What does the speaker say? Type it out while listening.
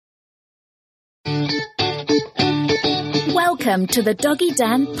Welcome to the Doggy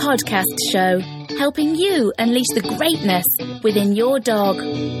Dan podcast show, helping you unleash the greatness within your dog.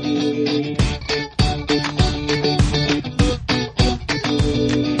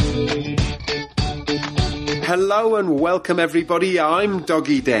 Hello and welcome everybody, I'm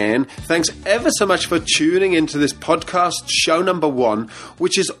Doggy Dan. Thanks ever so much for tuning into this podcast, show number 1,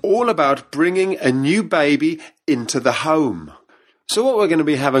 which is all about bringing a new baby into the home. So what we're going to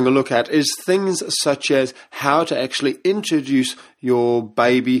be having a look at is things such as how to actually introduce your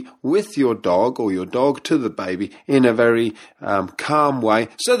baby with your dog or your dog to the baby in a very calm way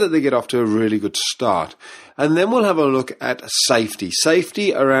so that they get off to a really good start. And then we'll have a look at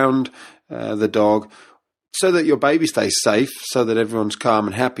safety around the dog, so that your baby stays safe, so that everyone's calm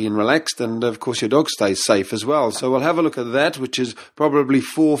and happy and relaxed, and of course your dog stays safe as well. So we'll have a look at that, which is probably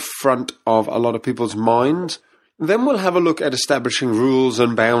forefront of a lot of people's minds. Then we'll have a look at establishing rules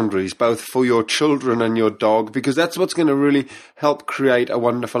and boundaries, both for your children and your dog, because that's what's going to really help create a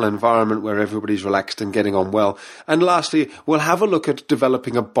wonderful environment where everybody's relaxed and getting on well. And lastly, we'll have a look at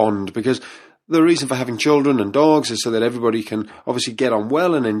developing a bond, because the reason for having children and dogs is so that everybody can obviously get on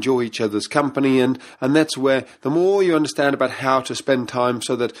well and enjoy each other's company, and that's where the more you understand about how to spend time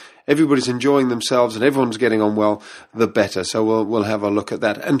so that everybody's enjoying themselves and everyone's getting on well, the better. So we'll have a look at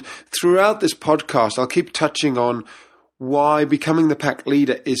that. And throughout this podcast, I'll keep touching on why becoming the pack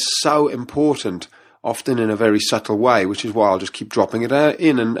leader is so important, often in a very subtle way, which is why I'll just keep dropping it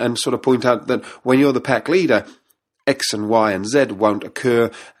in and sort of point out that when you're the pack leader, X and Y and Z won't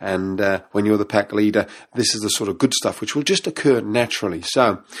occur, and when you're the pack leader, this is the sort of good stuff which will just occur naturally.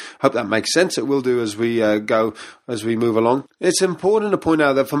 So, hope that makes sense. It will do as we move along. It's important to point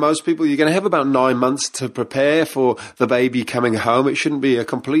out that for most people, you're going to have about 9 months to prepare for the baby coming home. It shouldn't be a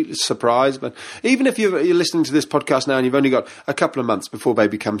complete surprise, but even if you're listening to this podcast now and you've only got a couple of months before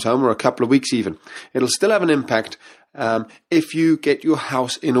baby comes home, or a couple of weeks even, it'll still have an impact if you get your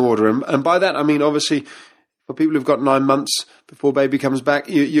house in order. And by that, I mean, obviously, for people who've got 9 months before baby comes back,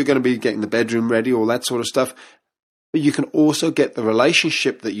 you're going to be getting the bedroom ready, all that sort of stuff. But you can also get the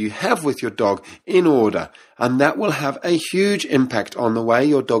relationship that you have with your dog in order, and that will have a huge impact on the way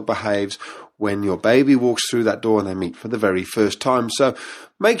your dog behaves when your baby walks through that door and they meet for the very first time. So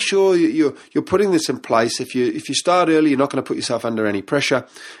make sure you're putting this in place. If you start early, you're not going to put yourself under any pressure.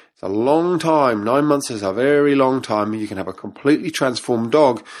 It's a long time. 9 months is a very long time. You can have a completely transformed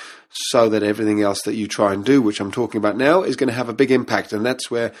dog, so that everything else that you try and do, which I'm talking about now, is going to have a big impact. And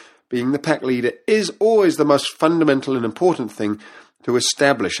that's where being the pack leader is always the most fundamental and important thing to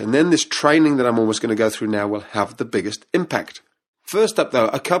establish. And then this training that I'm almost going to go through now will have the biggest impact. First up, though,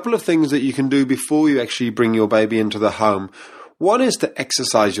 a couple of things that you can do before you actually bring your baby into the home. One is to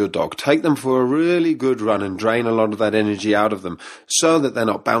exercise your dog. Take them for a really good run and drain a lot of that energy out of them so that they're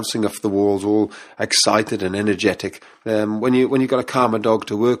not bouncing off the walls all excited and energetic. When you've got a calmer dog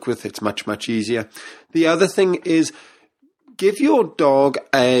to work with, it's much, much easier. The other thing is give your dog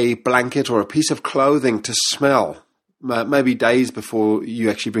a blanket or a piece of clothing to smell, maybe days before you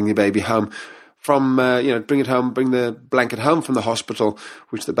actually bring the baby home. Bring the blanket home from the hospital,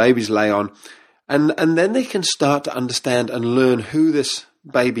 which the babies lay on. And then they can start to understand and learn who this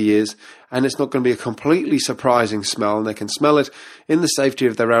baby is, and it's not going to be a completely surprising smell, and they can smell it in the safety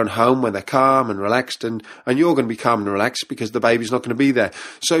of their own home when they're calm and relaxed, and you're going to be calm and relaxed because the baby's not going to be there.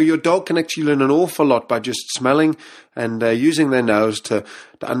 So your dog can actually learn an awful lot by just smelling and using their nose to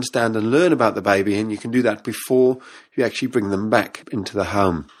understand and learn about the baby, and you can do that before you actually bring them back into the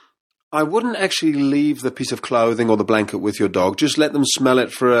home. I wouldn't actually leave the piece of clothing or the blanket with your dog. Just let them smell it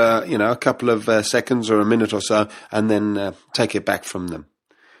for a couple of seconds or a minute or so, and then take it back from them.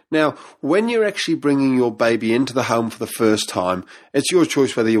 Now, when you're actually bringing your baby into the home for the first time, it's your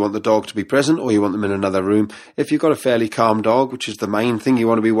choice whether you want the dog to be present or you want them in another room. If you've got a fairly calm dog, which is the main thing you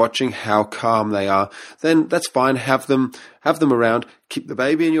want to be watching, how calm they are, then that's fine. Have them around. Keep the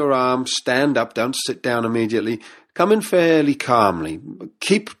baby in your arms. Stand up. Don't sit down immediately. Come in fairly calmly.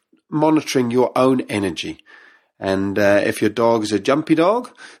 Keep monitoring your own energy. And if your dog is a jumpy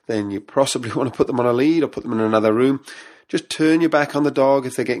dog, then you possibly want to put them on a lead or put them in another room. Just turn your back on the dog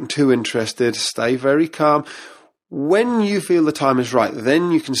if they're getting too interested. Stay very calm. When you feel the time is right,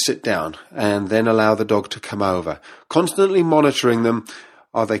 then you can sit down and then allow the dog to come over. Constantly monitoring them.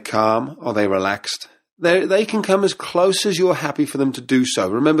 Are they calm? Are they relaxed? They can come as close as you're happy for them to do so.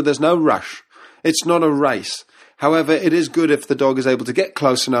 Remember, there's no rush. It's not a race. However, it is good if the dog is able to get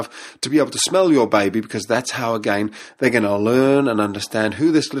close enough to be able to smell your baby, because that's how, again, they're going to learn and understand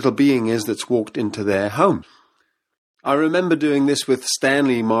who this little being is that's walked into their home. I remember doing this with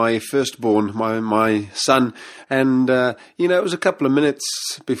Stanley, my firstborn, my son, and, it was a couple of minutes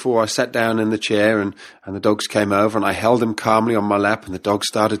before I sat down in the chair and the dogs came over, and I held him calmly on my lap, and the dog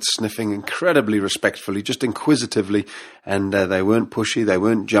started sniffing incredibly respectfully, just inquisitively, and they weren't pushy, they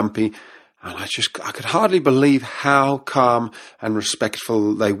weren't jumpy, and I could hardly believe how calm and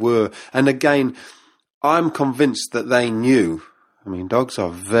respectful they were. And again, I'm convinced that they knew. I mean, dogs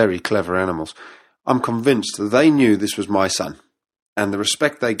are very clever animals. I'm convinced that they knew this was my son, and the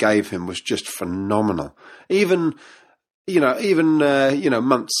respect they gave him was just phenomenal. Even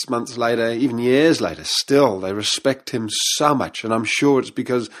months later, even years later, still they respect him so much, and I'm sure it's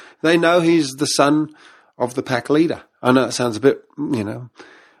because they know he's the son of the pack leader. I know it sounds a bit,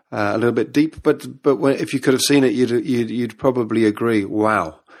 a little bit deep, but if you could have seen it, you'd probably agree.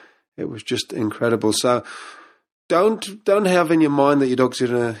 Wow, it was just incredible. So. Don't have in your mind that your dog's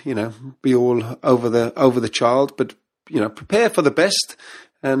gonna, be all over the child, but prepare for the best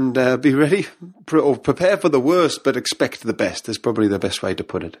and be ready, or prepare for the worst, but expect the best. Is probably the best way to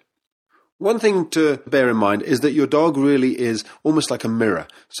put it. One thing to bear in mind is that your dog really is almost like a mirror.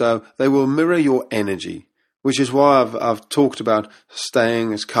 So they will mirror your energy, which is why I've talked about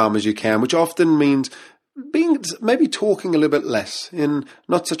staying as calm as you can, which often means maybe talking a little bit less, in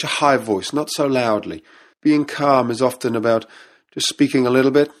not such a high voice, not so loudly. Being calm is often about just speaking a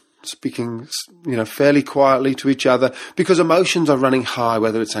little bit, speaking, fairly quietly to each other, because emotions are running high,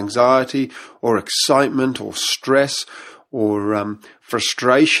 whether it's anxiety or excitement or stress or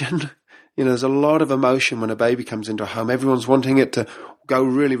frustration. There's a lot of emotion when a baby comes into a home. Everyone's wanting it to go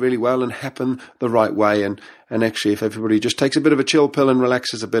really, really well and happen the right way. And actually, if everybody just takes a bit of a chill pill and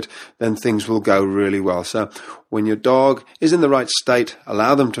relaxes a bit, then things will go really well. So when your dog is in the right state,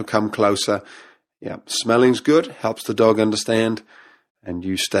 allow them to come closer. Yeah, smelling's good, helps the dog understand, and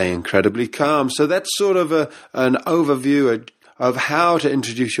you stay incredibly calm. So that's sort of an overview of how to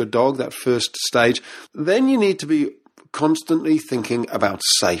introduce your dog, that first stage. Then you need to be constantly thinking about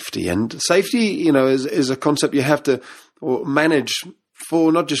safety. And safety, is a concept you have to manage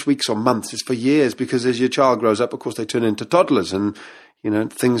for not just weeks or months, it's for years, because as your child grows up, of course, they turn into toddlers and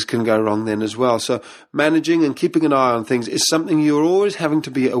things can go wrong then as well. So managing and keeping an eye on things is something you're always having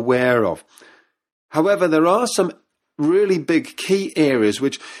to be aware of. However, there are some really big key areas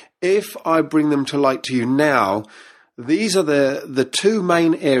which, if I bring them to light to you now, these are the two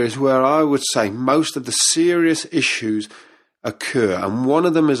main areas where I would say most of the serious issues occur. And one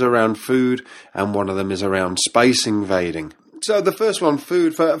of them is around food and one of them is around space invading. So the first one,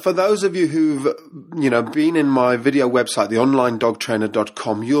 food. For those of you who've been in my video website,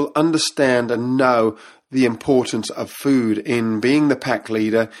 theonlinedogtrainer.com, you'll understand and know the importance of food in being the pack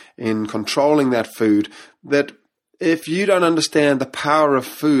leader, in controlling that food, that if you don't understand the power of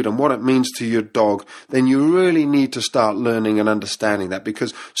food and what it means to your dog, then you really need to start learning and understanding that,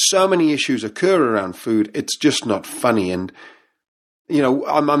 because so many issues occur around food, it's just not funny. And,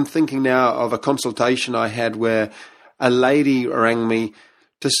 I'm thinking now of a consultation I had where a lady rang me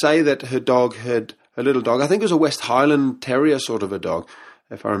to say that her little dog, I think it was a West Highland Terrier sort of a dog,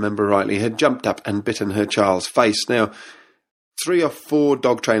 if I remember rightly, had jumped up and bitten her child's face. Now, 3 or 4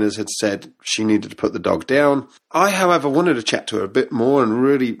 dog trainers had said she needed to put the dog down. I, however, wanted to chat to her a bit more and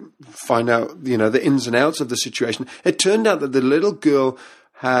really find out, the ins and outs of the situation. It turned out that the little girl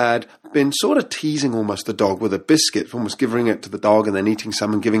had been sort of teasing almost the dog with a biscuit, almost giving it to the dog and then eating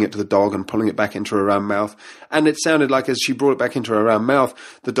some and giving it to the dog and pulling it back into her own mouth. And it sounded like as she brought it back into her own mouth,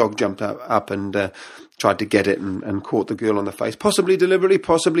 the dog jumped up and tried to get it and caught the girl on the face, possibly deliberately,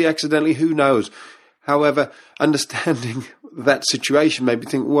 possibly accidentally, who knows. However, understanding that situation made me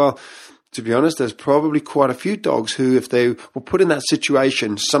think, well, to be honest, there's probably quite a few dogs who, if they were put in that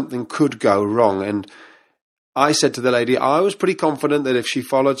situation, something could go wrong. And I said to the lady, I was pretty confident that if she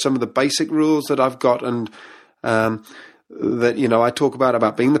followed some of the basic rules that I've got and that, I talk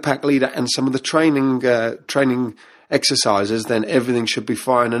about being the pack leader and some of the training exercises, then everything should be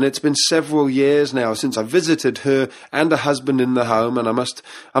fine. And it's been several years now since I visited her and her husband in the home. And I must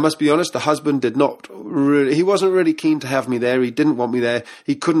be honest, the husband he wasn't really keen to have me there. He didn't want me there.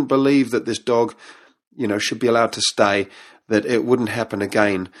 He couldn't believe that this dog, should be allowed to stay, that it wouldn't happen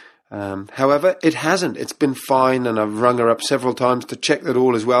again. However, it hasn't. It's been fine, and I've rung her up several times to check that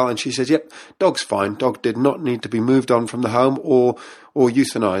all is well, and she says, yep, dog's fine. Dog did not need to be moved on from the home or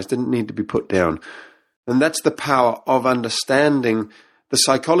euthanized, didn't need to be put down. And that's the power of understanding the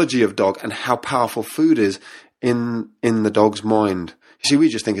psychology of dog and how powerful food is in the dog's mind. You see, we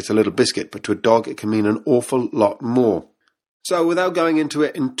just think it's a little biscuit, but to a dog it can mean an awful lot more. So without going into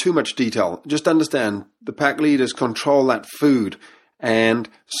it in too much detail, just understand the pack leaders control that food. And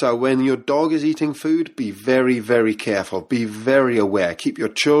so when your dog is eating food, be very, very careful. Be very aware. Keep your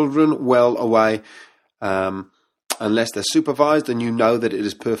children well away, unless they're supervised and you know that it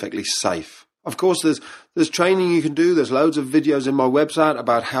is perfectly safe. Of course, there's training you can do. There's loads of videos in my website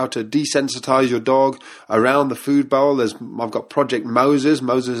about how to desensitize your dog around the food bowl. I've got Project Moses.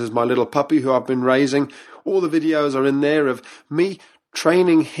 Moses is my little puppy who I've been raising. All the videos are in there of me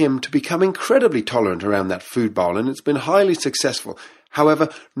training him to become incredibly tolerant around that food bowl, and it's been highly successful. However,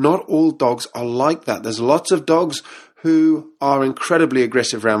 not all dogs are like that. There's lots of dogs who are incredibly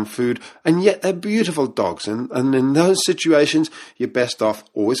aggressive around food, and yet they're beautiful dogs. And in those situations, you're best off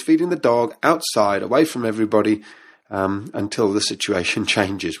always feeding the dog outside, away from everybody, until the situation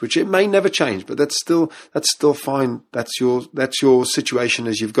changes, which it may never change, but that's still fine. That's your situation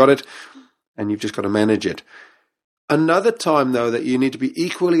as you've got it, and you've just got to manage it. Another time, though, that you need to be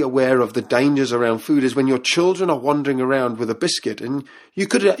equally aware of the dangers around food is when your children are wandering around with a biscuit, and you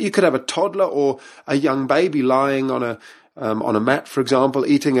could have a toddler or a young baby lying on a mat, for example,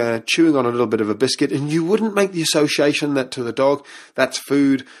 chewing on a little bit of a biscuit, and you wouldn't make the association that to the dog that's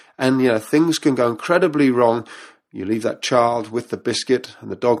food, and things can go incredibly wrong. You leave that child with the biscuit, and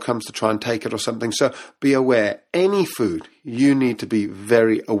the dog comes to try and take it or something. So be aware. Any food, you need to be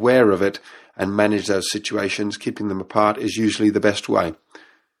very aware of it and manage those situations. Keeping them apart is usually the best way.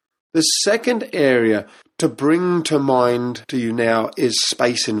 The second area to bring to mind to you now is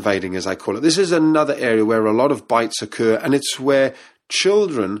space invading, as I call it. This is another area where a lot of bites occur, and it's where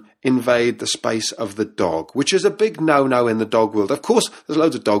children invade the space of the dog, which is a big no-no in the dog world. Of course, there's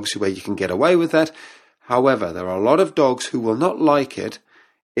loads of dogs where you can get away with that. However, there are a lot of dogs who will not like it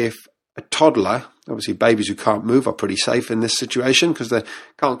if a toddler, obviously babies who can't move are pretty safe in this situation because they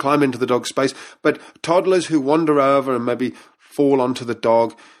can't climb into the dog's space, but toddlers who wander over and maybe fall onto the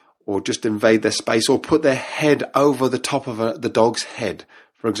dog or just invade their space or put their head over the top of the dog's head,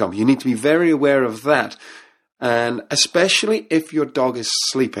 for example. You need to be very aware of that, and especially if your dog is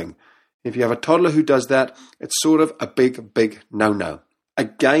sleeping. If you have a toddler who does that, it's sort of a big, big no-no.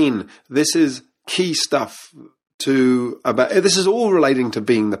 Again, this is key stuff this is all relating to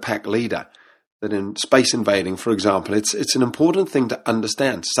being the pack leader. That in space invading, for example, it's an important thing to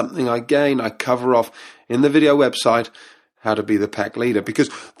understand. Something I cover off in the video website, how to be the pack leader. Because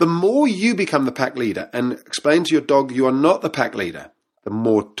the more you become the pack leader and explain to your dog you are not the pack leader, the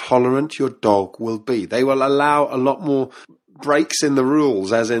more tolerant your dog will be. They will allow a lot more breaks in the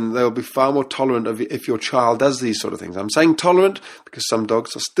rules, as in they'll be far more tolerant of if your child does these sort of things. I'm saying tolerant because some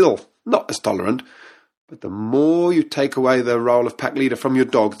dogs are still not as tolerant. But the more you take away the role of pack leader from your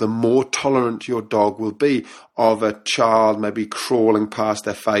dog, the more tolerant your dog will be of a child maybe crawling past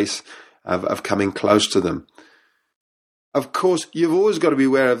their face, of coming close to them. Of course, you've always got to be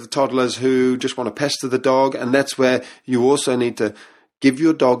aware of the toddlers who just want to pester the dog, and that's where you also need to give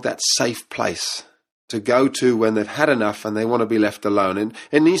your dog that safe place to go to when they've had enough and they want to be left alone. And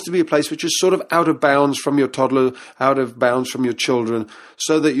it needs to be a place which is sort of out of bounds from your toddler, out of bounds from your children,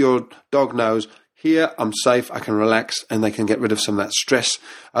 so that your dog knows, here, I'm safe, I can relax, and they can get rid of some of that stress.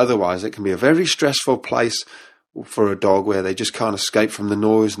 Otherwise, it can be a very stressful place for a dog where they just can't escape from the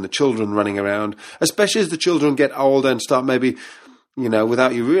noise and the children running around, especially as the children get older and start maybe,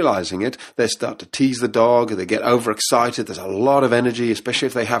 without you realizing it, they start to tease the dog, they get overexcited, there's a lot of energy, especially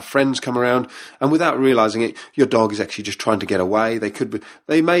if they have friends come around, and without realizing it, your dog is actually just trying to get away.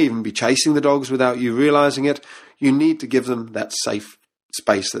 They may even be chasing the dogs without you realizing it. You need to give them that safe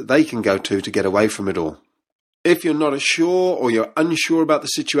space that they can go to get away from it all. If you're not sure or you're unsure about the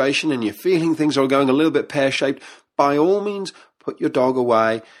situation and you're feeling things are going a little bit pear-shaped, by all means, put your dog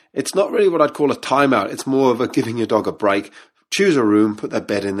away. It's not really what I'd call a timeout. It's more of giving your dog a break. Choose a room, put their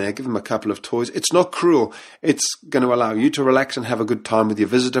bed in there, give them a couple of toys. It's not cruel. It's going to allow you to relax and have a good time with your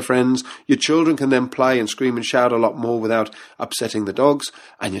visitor friends. Your children can then play and scream and shout a lot more without upsetting the dogs,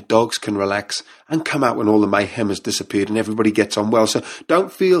 and your dogs can relax and come out when all the mayhem has disappeared and everybody gets on well. So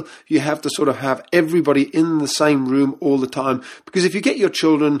don't feel you have to sort of have everybody in the same room all the time, because if you get your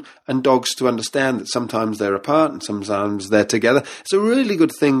children and dogs to understand that sometimes they're apart and sometimes they're together, it's a really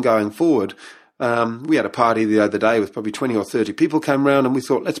good thing going forward. We had a party the other day with probably 20 or 30 people came round, and we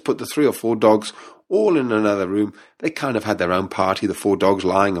thought, let's put the 3 or 4 dogs all in another room. They kind of had their own party, the 4 dogs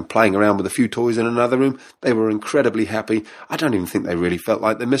lying and playing around with a few toys in another room. They were incredibly happy. I don't even think they really felt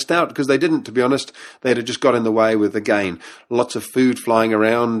like they missed out, because they didn't, to be honest. They'd have just got in the way with, again, lots of food flying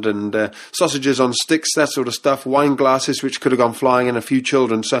around and sausages on sticks, that sort of stuff, wine glasses which could have gone flying, and a few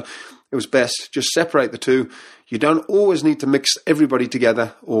children. So it was best just separate the two. You don't always need to mix everybody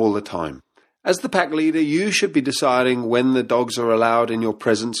together all the time. As the pack leader, you should be deciding when the dogs are allowed in your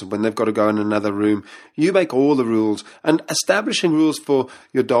presence and when they've got to go in another room. You make all the rules, and establishing rules for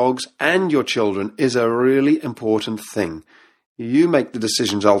your dogs and your children is a really important thing. You make the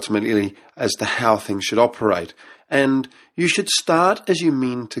decisions ultimately as to how things should operate, and you should start as you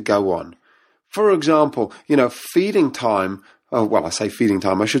mean to go on. For example, feeding time. I say feeding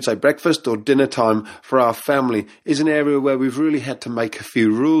time, I should say breakfast or dinner time for our family is an area where we've really had to make a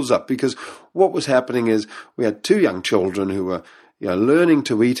few rules up, because what was happening is we had 2 young children who were learning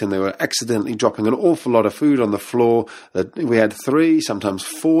to eat, and they were accidentally dropping an awful lot of food on the floor. We had 3, sometimes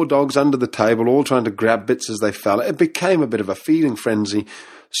 4 dogs under the table, all trying to grab bits as they fell. It became a bit of a feeding frenzy.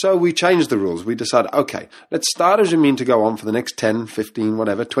 So we changed the rules. We decided, okay, let's start as you mean to go on for the next 10, 15,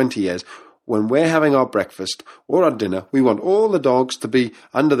 whatever, 20 years. When we're having our breakfast or our dinner, we want all the dogs to be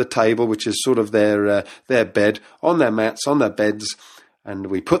under the table, which is sort of their bed, on their mats, on their beds, and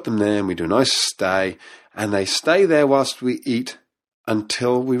we put them there and we do a nice stay, and they stay there whilst we eat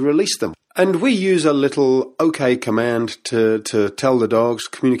until we release them. And we use a little OK command to tell the dogs,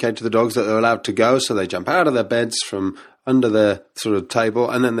 communicate to the dogs that they're allowed to go, so they jump out of their beds from under their sort of table,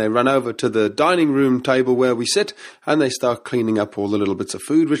 and then they run over to the dining room table where we sit, and they start cleaning up all the little bits of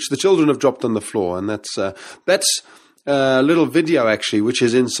food which the children have dropped on the floor. And that's a little video actually, which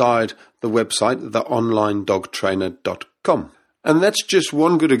is inside the website, theonlinedogtrainer.com. And that's just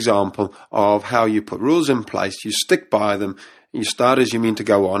one good example of how you put rules in place, you stick by them, you start as you mean to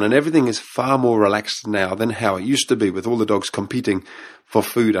go on, and everything is far more relaxed now than how it used to be, with all the dogs competing for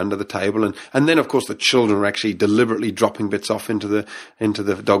food under the table. And then, of course, the children were actually deliberately dropping bits off into the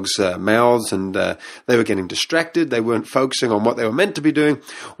dogs' mouths, and they were getting distracted. They weren't focusing on what they were meant to be doing.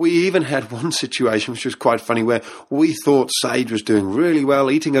 We even had one situation, which was quite funny, where we thought Sage was doing really well,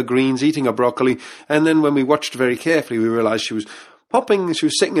 eating her greens, eating her broccoli, and then when we watched very carefully, we realized she was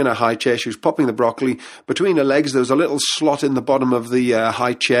sitting in a high chair, she was popping the broccoli between her legs. There was a little slot in the bottom of the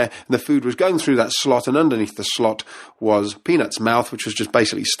high chair, and the food was going through that slot, and underneath the slot was Peanut's mouth, which was just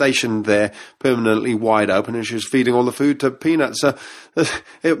basically stationed there, permanently wide open, and she was feeding all the food to Peanut. So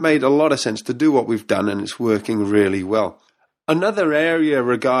it made a lot of sense to do what we've done, and it's working really well. Another area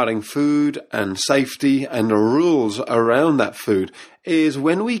regarding food and safety and the rules around that food is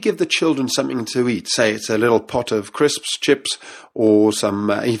when we give the children something to eat, say it's a little pot of crisps, chips, or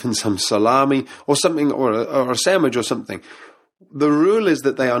even some salami or something, or a sandwich or something. The rule is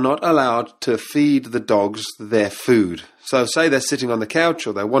that they are not allowed to feed the dogs their food. So say they're sitting on the couch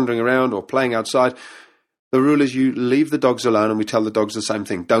or they're wandering around or playing outside. The rule is you leave the dogs alone, and we tell the dogs the same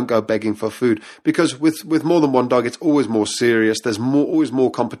thing. Don't go begging for food, because with more than one dog, it's always more serious. There's always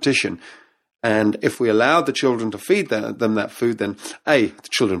more competition. And if we allowed the children to feed them that food, then the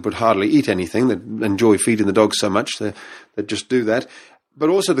children would hardly eat anything. They'd enjoy feeding the dogs so much, they'd just do that. But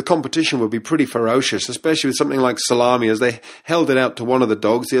also the competition would be pretty ferocious, especially with something like salami. As they held it out to one of the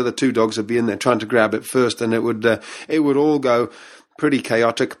dogs, the other 2 dogs would be in there trying to grab it first, and it would all go pretty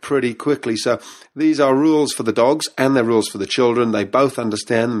chaotic pretty quickly. So these are rules for the dogs and they're rules for the children. They both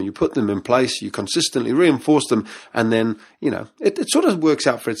understand them. You put them in place, you consistently reinforce them, and then, it sort of works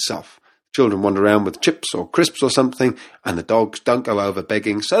out for itself. Children wander around with chips or crisps or something, and the dogs don't go over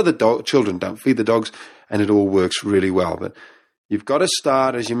begging, so the children don't feed the dogs, and it all works really well. But you've got to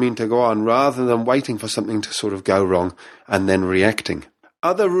start as you mean to go on, rather than waiting for something to sort of go wrong and then reacting.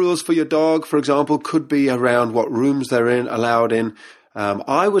 Other rules for your dog, for example, could be around what rooms they're allowed in.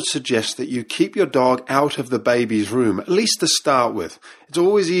 I would suggest that you keep your dog out of the baby's room, at least to start with. It's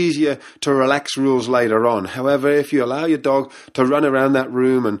always easier to relax rules later on. However, if you allow your dog to run around that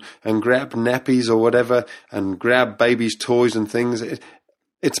room and grab nappies or whatever, and grab baby's toys and things,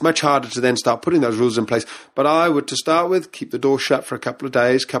 it's much harder to then start putting those rules in place. But I would, to start with, keep the door shut for a couple of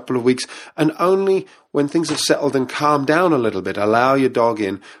days, couple of weeks, and only when things have settled and calmed down a little bit, allow your dog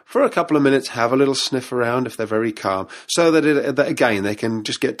in for a couple of minutes, have a little sniff around if they're very calm, so that again, they can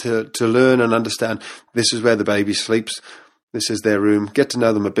just get to learn and understand this is where the baby sleeps, this is their room, get to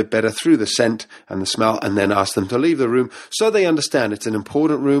know them a bit better through the scent and the smell, and then ask them to leave the room so they understand it's an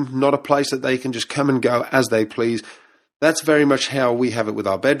important room, not a place that they can just come and go as they please. That's very much how we have it with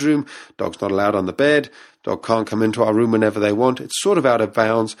our bedroom. Dog's not allowed on the bed. Dog can't come into our room whenever they want. It's sort of out of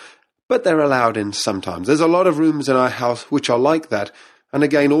bounds, but they're allowed in sometimes. There's a lot of rooms in our house which are like that. And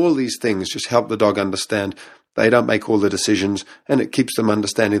again, all these things just help the dog understand they don't make all the decisions, and it keeps them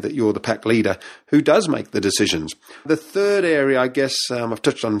understanding that you're the pack leader who does make the decisions. The third area, I guess, I've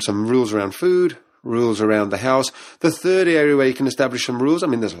touched on some rules around food, rules around the house. The third area where you can establish some rules,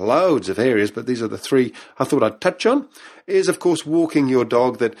 there's loads of areas, but these are the 3 I thought I'd touch on, is, of course, walking your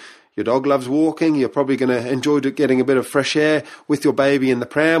dog. That your dog loves walking. You're probably going to enjoy getting a bit of fresh air with your baby in the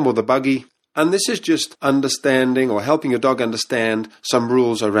pram or the buggy. And this is just understanding or helping your dog understand some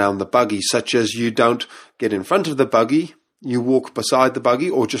rules around the buggy, such as you don't get in front of the buggy, you walk beside the buggy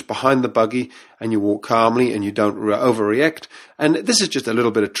or just behind the buggy, and you walk calmly and you don't overreact. And this is just a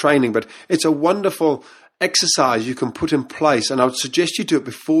little bit of training, but it's a wonderful exercise you can put in place, and I would suggest you do it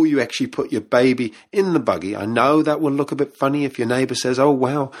before you actually put your baby in the buggy. I know that will look a bit funny if your neighbour says, "Oh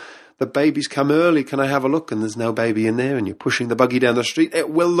wow, the baby's come early, can I have a look?" and there's no baby in there and you're pushing the buggy down the street.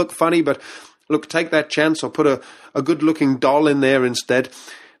 It will look funny, but look, take that chance, or put a good looking doll in there instead.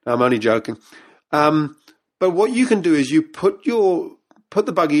 No, I'm only joking. But what you can do is you put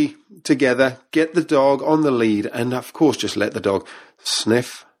the buggy together, get the dog on the lead, and of course just let the dog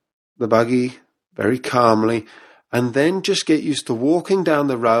sniff the buggy very calmly, and then just get used to walking down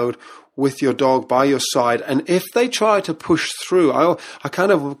the road with your dog by your side. And if they try to push through, I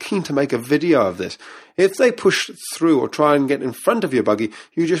kind of keen to make a video of this. If they push through or try and get in front of your buggy,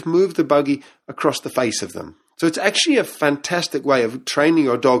 you just move the buggy across the face of them. So it's actually a fantastic way of training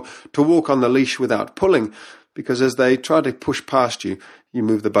your dog to walk on the leash without pulling, because as they try to push past you, you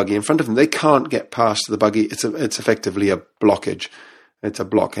move the buggy in front of them. They can't get past the buggy. It's effectively a blockage. It's a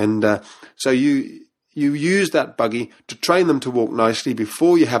block. And so you use that buggy to train them to walk nicely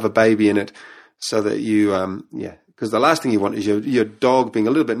before you have a baby in it, so that because the last thing you want is your dog being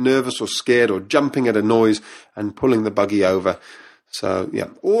a little bit nervous or scared or jumping at a noise and pulling the buggy over. So,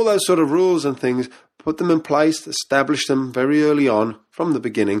 all those sort of rules and things, put them in place, establish them very early on from the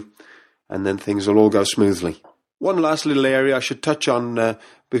beginning, and then things will all go smoothly. One last little area I should touch on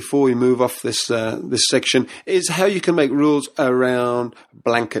before we move off this section is how you can make rules around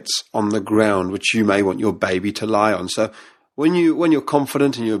blankets on the ground, which you may want your baby to lie on. So when you're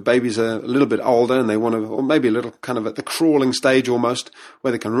confident and your baby's a little bit older and they want to, or maybe a little kind of at the crawling stage almost,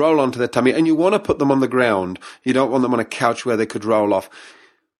 where they can roll onto their tummy, and you want to put them on the ground, you don't want them on a couch where they could roll off.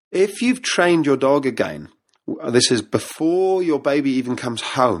 If you've trained your dog again, this is before your baby even comes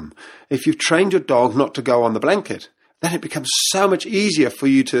home, if you've trained your dog not to go on the blanket, then it becomes so much easier for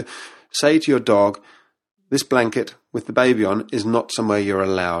you to say to your dog, this blanket with the baby on is not somewhere you're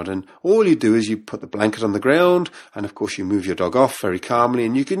allowed. And all you do is you put the blanket on the ground, and of course you move your dog off very calmly,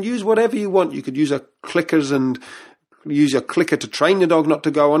 and you can use whatever you want. You could use your clickers and use your clicker to train your dog not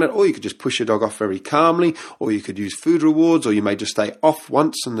to go on it, or you could just push your dog off very calmly, or you could use food rewards, or you may just stay off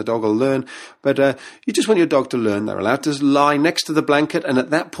once and the dog will learn. But you just want your dog to learn. They're allowed to lie next to the blanket, and at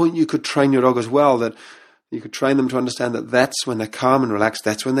that point you could train your dog as well, that you could train them to understand that that's when they're calm and relaxed,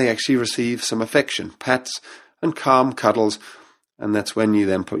 that's when they actually receive some affection, pats and calm cuddles, and that's when you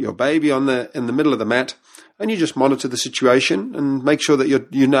then put your baby in the middle of the mat, and you just monitor the situation and make sure that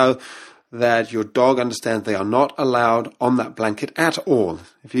you know that your dog understands they are not allowed on that blanket at all.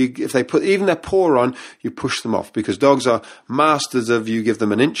 If they put even their paw on, you push them off, because dogs are masters of, you give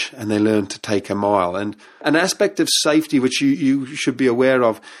them an inch and they learn to take a mile. And an aspect of safety which you should be aware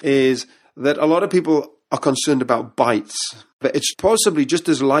of is that a lot of people are concerned about bites, but it's possibly just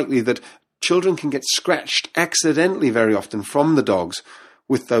as likely that children can get scratched accidentally very often from the dogs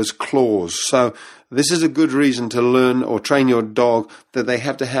with those claws. So this is a good reason to learn or train your dog that they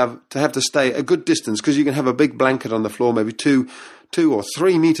have to stay a good distance, because you can have a big blanket on the floor, maybe 2 or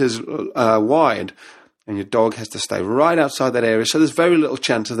 3 meters wide, and your dog has to stay right outside that area. So there's very little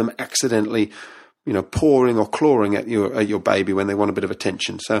chance of them accidentally, pawing or clawing at your baby when they want a bit of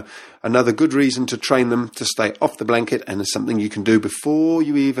attention. So another good reason to train them to stay off the blanket, and it's something you can do before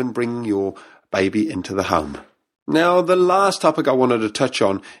you even bring your baby into the home. Now, the last topic I wanted to touch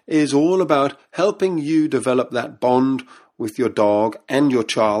on is all about helping you develop that bond with your dog and your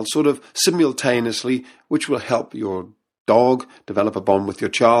child sort of simultaneously, which will help your dog develop a bond with your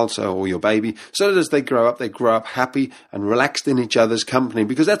child or your baby, so that as they grow up happy and relaxed in each other's company,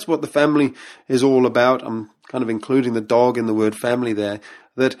 because that's what the family is all about. I'm kind of including the dog in the word family there,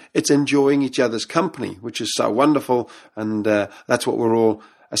 that it's enjoying each other's company, which is so wonderful, and that's what we're all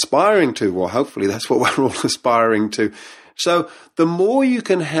aspiring to, or hopefully that's what we're all aspiring to. So the more you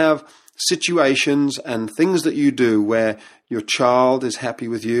can have situations and things that you do where your child is happy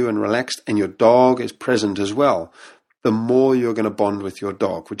with you and relaxed, and your dog is present as well, the more you're going to bond with your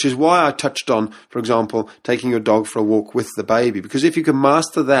dog, which is why I touched on, for example, taking your dog for a walk with the baby. Because if you can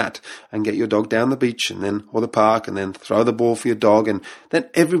master that and get your dog down the beach or the park, and then throw the ball for your dog, and then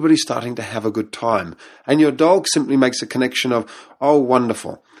everybody's starting to have a good time. And your dog simply makes a connection of, oh,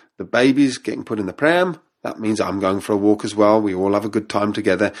 wonderful, the baby's getting put in the pram, that means I'm going for a walk as well. We all have a good time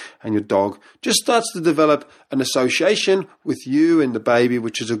together. And your dog just starts to develop an association with you and the baby,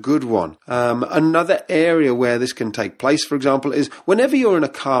 which is a good one. Another area where this can take place, for example, is whenever you're in a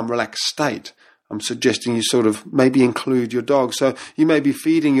calm, relaxed state, I'm suggesting you sort of maybe include your dog. So you may be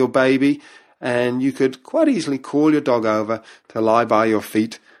feeding your baby, and you could quite easily call your dog over to lie by your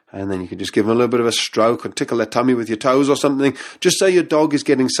feet, and then you could just give them a little bit of a stroke or tickle their tummy with your toes or something, just so your dog is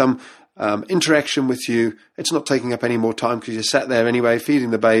getting some interaction with you. It's not taking up any more time because you're sat there anyway feeding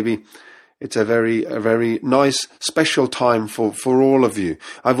the baby. It's a very nice, special time for all of you.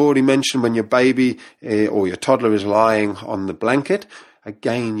 I've already mentioned when your baby or your toddler is lying on the blanket,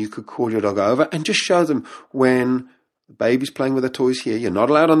 again, you could call your dog over and just show them when the baby's playing with the toys here. You're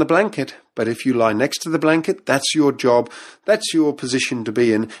not allowed on the blanket, but if you lie next to the blanket, that's your job, that's your position to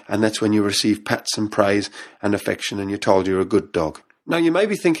be in, and that's when you receive pats and praise and affection and you're told you're a good dog. Now, you may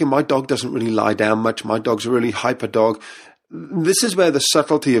be thinking, my dog doesn't really lie down much, my dog's a really hyper dog. This is where the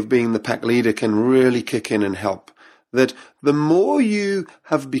subtlety of being the pack leader can really kick in and help. That the more you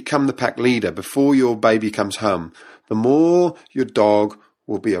have become the pack leader before your baby comes home, the more your dog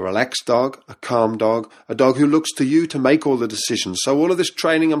will be a relaxed dog, a calm dog, a dog who looks to you to make all the decisions. So all of this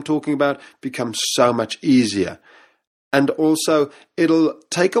training I'm talking about becomes so much easier. And also, it'll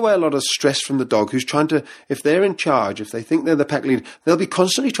take away a lot of stress from the dog who's trying to, if they're in charge, if they think they're the pack leader, they'll be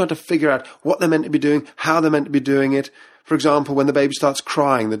constantly trying to figure out what they're meant to be doing, how they're meant to be doing it. For example, when the baby starts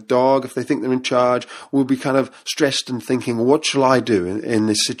crying, the dog, if they think they're in charge, will be kind of stressed and thinking, what shall I do in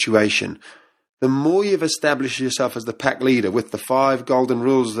this situation? The more you've established yourself as the pack leader with the 5 golden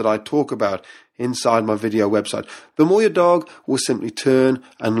rules that I talk about inside my video website, the more your dog will simply turn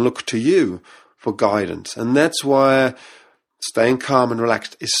and look to you for guidance. And that's why staying calm and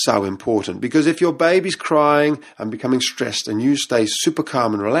relaxed is so important. Because if your baby's crying and becoming stressed and you stay super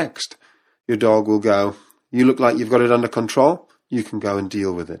calm and relaxed, your dog will go, you look like you've got it under control, you can go and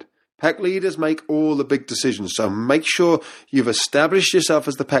deal with it. Pack leaders make all the big decisions, so make sure you've established yourself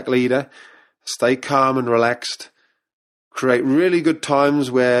as the pack leader, stay calm and relaxed, create really good times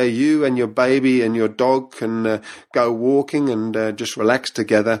where you and your baby and your dog can go walking and just relax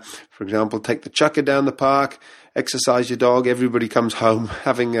together. For example, take the chucker down the park, exercise your dog, everybody comes home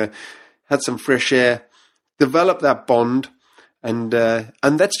having had some fresh air, develop that bond, and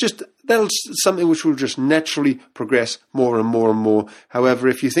that's something which will just naturally progress more and more and more. However,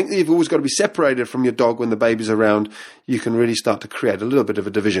 if you think that you've always got to be separated from your dog when the baby's around, you can really start to create a little bit of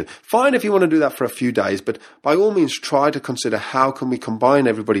a division. Fine if you want to do that for a few days, but by all means try to consider how can we combine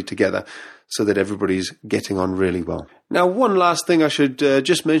everybody together so that everybody's getting on really well. Now, one last thing I should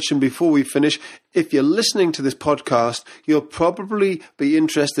just mention before we finish. If you're listening to this podcast, you'll probably be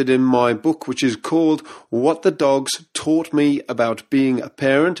interested in my book, which is called What the Dogs Taught Me About Being a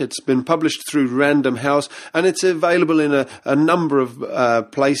Parent. It's been published through Random House, and it's available in a number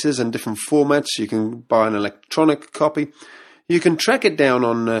of places and different formats. You can buy an electronic copy. You can track it down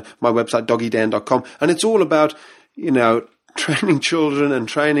on my website, doggydan.com, and it's all about, training children and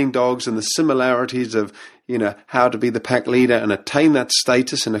training dogs and the similarities of, how to be the pack leader and attain that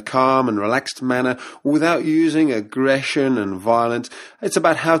status in a calm and relaxed manner without using aggression and violence. It's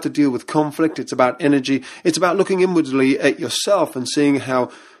about how to deal with conflict. It's about energy. It's about looking inwardly at yourself and seeing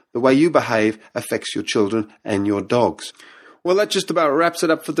how the way you behave affects your children and your dogs. Well, that just about wraps it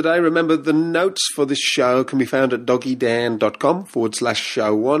up for today. Remember, the notes for this show can be found at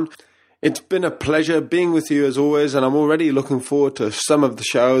doggydan.com/show1. It's been a pleasure being with you as always, and I'm already looking forward to some of the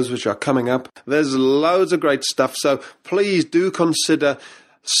shows which are coming up. There's loads of great stuff, so please do consider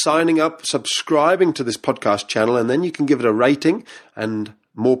signing up, subscribing to this podcast channel, and then you can give it a rating, and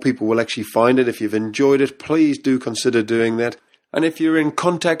more people will actually find it. If you've enjoyed it, please do consider doing that. And if you're in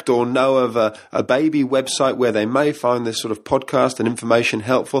contact or know of a baby website where they may find this sort of podcast and information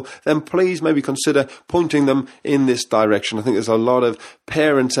helpful, then please maybe consider pointing them in this direction. I think there's a lot of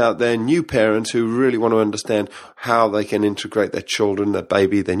parents out there, new parents, who really want to understand how they can integrate their children, their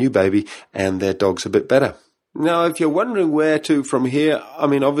new baby, and their dogs a bit better. Now, if you're wondering where to from here,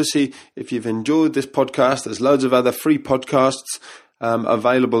 obviously, if you've enjoyed this podcast, there's loads of other free podcasts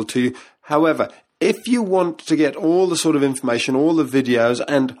available to you. However, if you want to get all the sort of information, all the videos,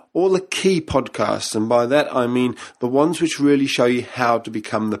 and all the key podcasts, and by that I mean the ones which really show you how to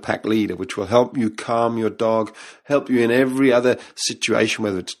become the pack leader, which will help you calm your dog, help you in every other situation,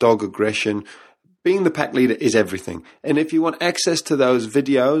 whether it's dog aggression, being the pack leader is everything. And if you want access to those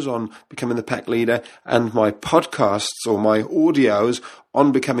videos on becoming the pack leader and my podcasts or my audios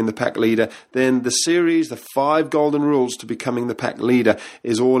on becoming the pack leader, then the series, the 5 golden rules to becoming the pack leader,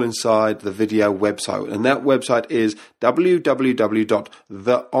 is all inside the video website. And that website is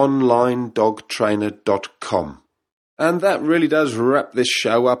www.theonlinedogtrainer.com. And that really does wrap this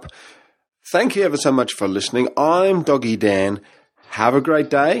show up. Thank you ever so much for listening. I'm Doggy Dan. Have a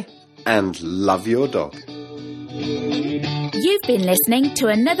great day and love your dog. You've been listening to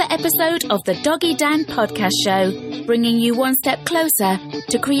another episode of the Doggy Dan Podcast Show, bringing you one step closer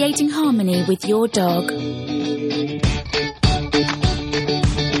to creating harmony with your dog.